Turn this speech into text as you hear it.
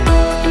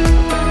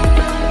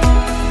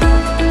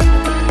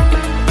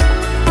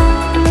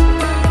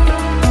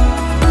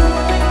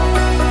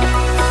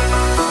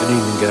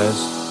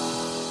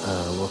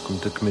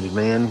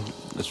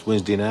It's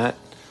Wednesday night.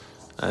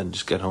 I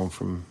just got home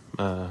from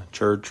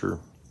church or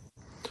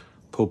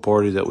pool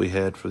party that we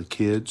had for the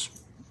kids.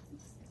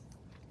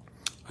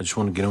 I just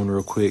want to get on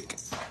real quick.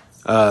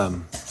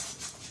 Just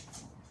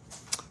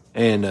wanted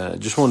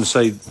to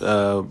say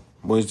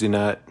Wednesday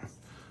night,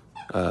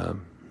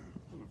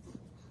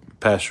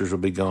 pastors will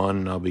be gone,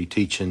 and I'll be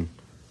teaching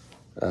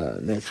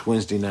next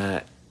Wednesday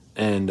night,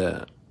 and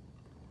we're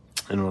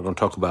going to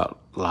talk about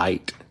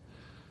light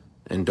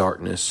and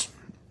darkness.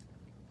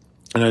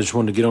 And I just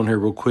wanted to get on here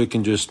real quick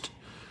and just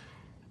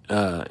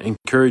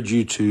encourage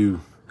you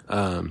to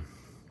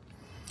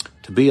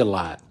be a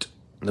light.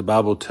 The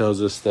Bible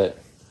tells us that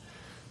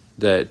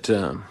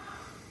to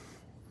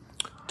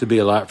be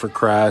a light for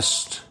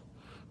Christ,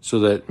 so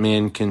that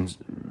men can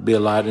be a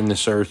light in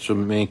this earth, so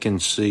men can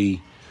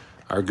see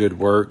our good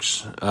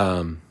works.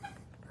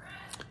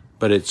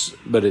 But it's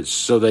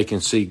so they can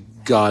see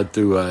God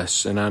through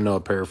us. And I know I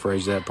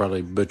paraphrased that,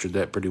 probably butchered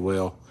that pretty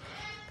well.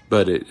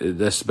 But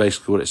that's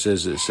basically what it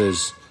says. It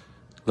says,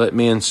 let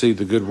men see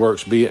the good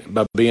works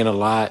by being a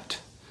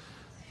light.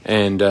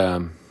 And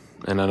I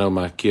know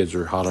my kids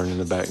are hollering in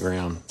the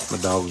background. My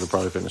dogs are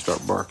probably going to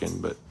start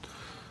barking.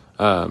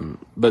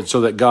 But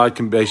so that God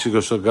can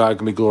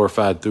be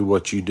glorified through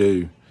what you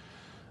do.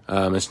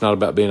 It's not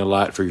about being a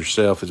light for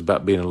yourself. It's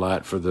about being a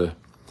light for the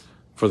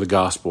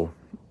gospel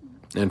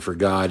and for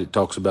God. It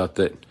talks about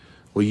that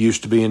we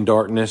used to be in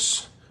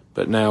darkness,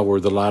 but now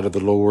we're the light of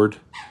the Lord,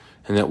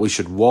 and that we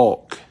should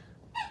walk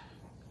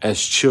as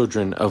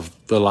children of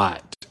the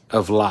light,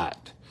 of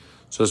light.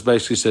 So it's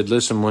basically said,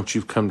 listen, once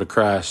you've come to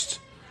Christ,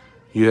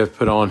 you have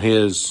put on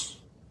His,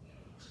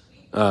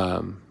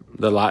 the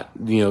light,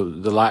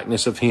 the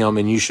likeness of Him,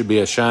 and you should be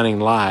a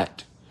shining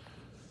light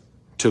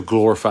to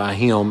glorify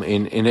Him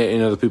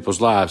in other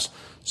people's lives.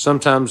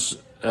 Sometimes,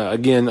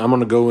 again, I'm going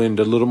to go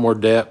into a little more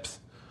depth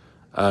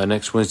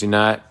next Wednesday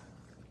night.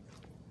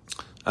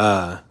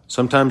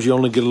 Sometimes you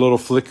only get a little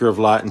flicker of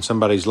light in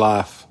somebody's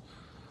life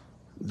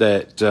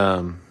that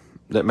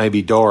may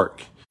be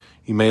dark.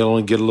 You may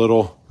only get a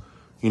little,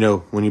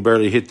 when you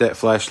barely hit that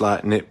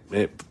flashlight and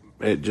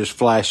it just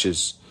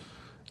flashes.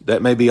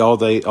 That may be all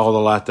the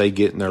light they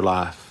get in their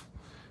life.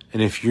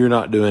 And if you're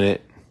not doing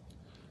it,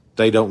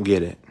 they don't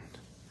get it.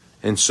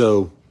 And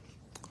so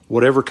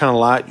whatever kind of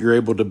light you're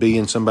able to be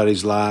in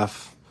somebody's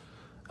life,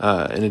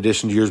 in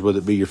addition to yours, whether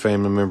it be your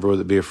family member,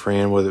 whether it be a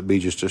friend, whether it be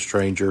just a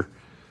stranger,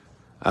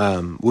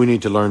 we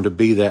need to learn to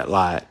be that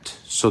light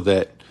so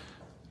that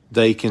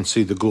they can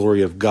see the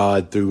glory of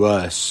God through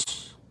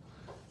us,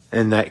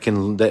 and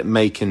that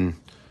may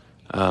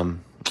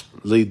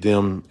lead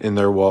them in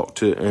their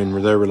walk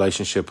in their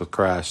relationship with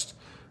Christ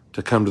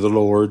to come to the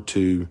Lord,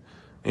 to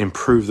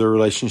improve their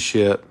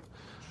relationship.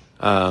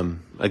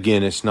 Again,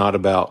 it's not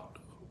about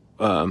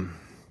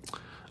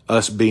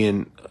us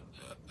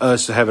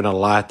having a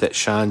light that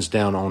shines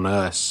down on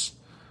us,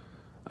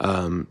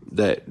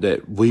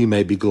 that we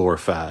may be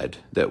glorified,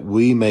 that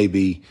we may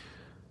be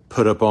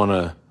put up on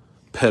a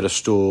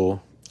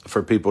pedestal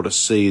for people to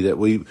see, that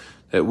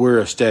we're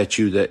a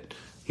statue that,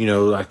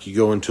 like you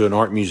go into an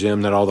art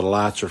museum, that all the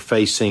lights are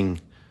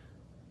facing,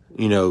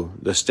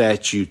 the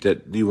statue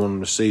that you want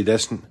them to see.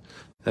 That's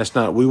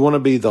not, we want to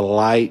be the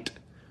light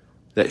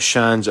that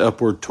shines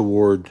upward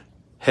toward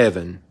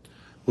heaven.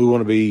 We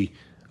want to be,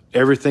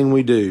 everything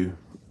we do,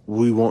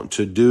 we want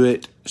to do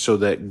it so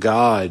that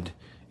God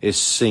is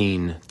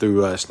seen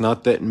through us.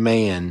 Not that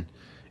man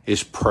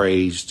is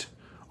praised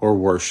or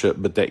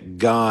worshiped, but that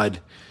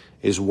God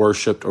is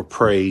worshiped or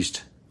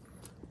praised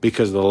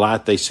because of the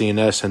light they see in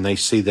us, and they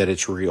see that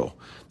it's real.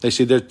 They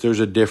see that there's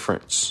a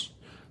difference.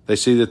 They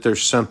see that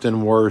there's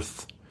something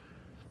worth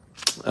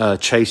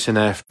chasing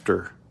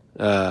after.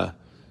 We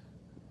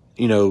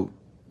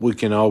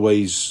can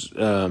always, we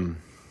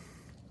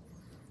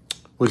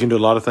can do a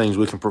lot of things.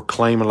 We can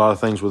proclaim a lot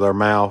of things with our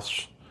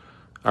mouth.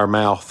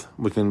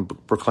 We can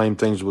proclaim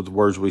things with the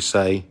words we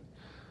say.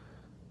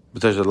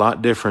 But there's a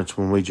lot difference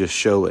when we just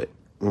show it,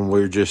 when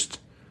we're just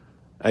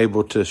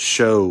able to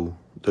show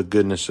the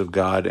goodness of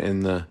God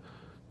and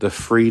the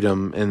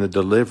freedom and the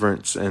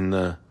deliverance and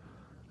the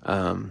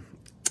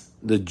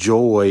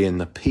joy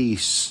and the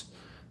peace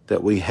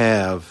that we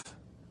have.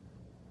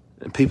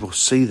 And people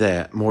see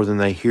that more than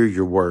they hear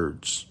your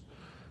words.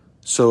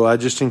 So I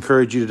just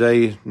encourage you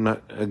today,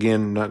 not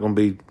going to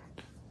be,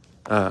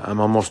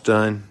 I'm almost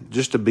done,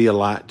 just to be a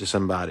light to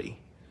somebody.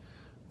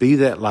 Be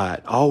that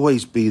light.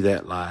 Always be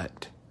that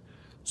light.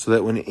 So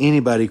that when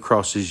anybody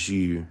crosses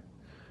you,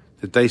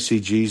 that they see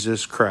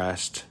Jesus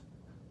Christ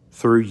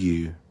through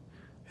you,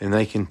 and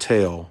they can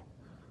tell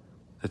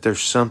that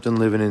there's something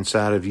living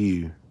inside of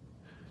you,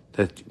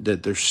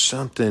 that there's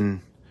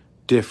something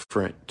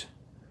different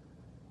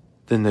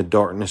than the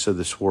darkness of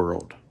this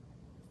world,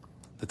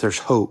 that there's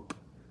hope,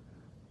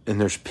 and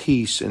there's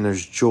peace, and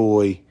there's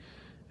joy,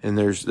 and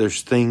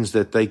there's things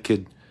that they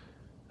could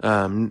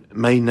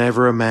may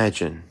never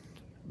imagine,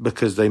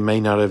 because they may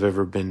not have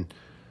ever been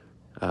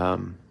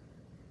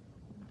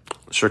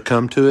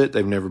succumbed to it.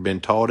 They've never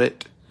been taught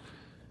it.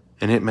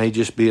 And it may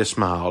just be a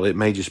smile. It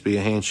may just be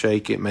a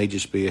handshake. It may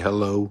just be a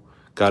hello.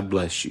 God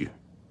bless you.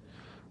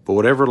 But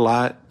whatever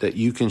light that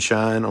you can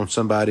shine on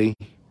somebody,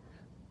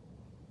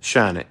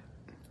 shine it.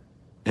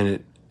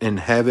 And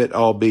have it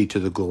all be to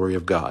the glory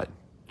of God.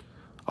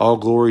 All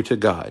glory to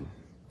God.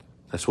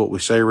 That's what we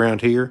say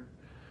around here.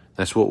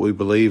 That's what we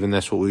believe, and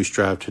that's what we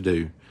strive to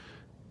do.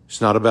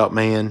 It's not about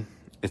man.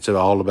 It's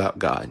all about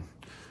God.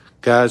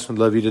 Guys, I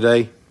love you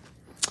today.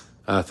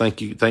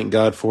 Thank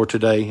God for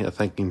today. I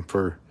thank Him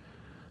for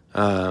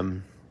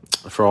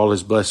all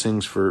His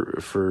blessings,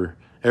 for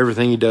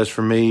everything He does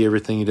for me,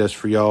 everything He does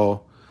for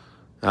y'all.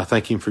 I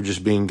thank Him for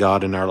just being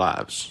God in our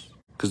lives,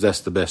 because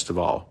that's the best of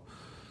all.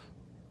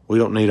 We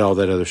don't need all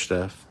that other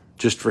stuff.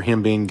 Just for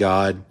Him being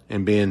God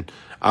and being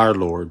our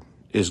Lord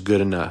is good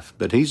enough.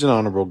 But He's an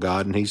honorable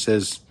God, and He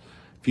says,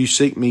 if you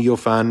seek me, you'll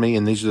find me,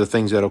 and these are the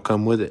things that'll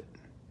come with it.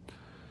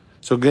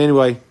 So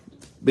anyway,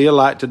 be a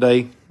light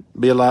today,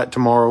 be a light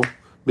tomorrow,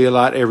 be a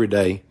light every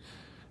day,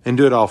 and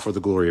do it all for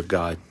the glory of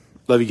God.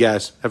 Love you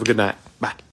guys. Have a good night. Bye.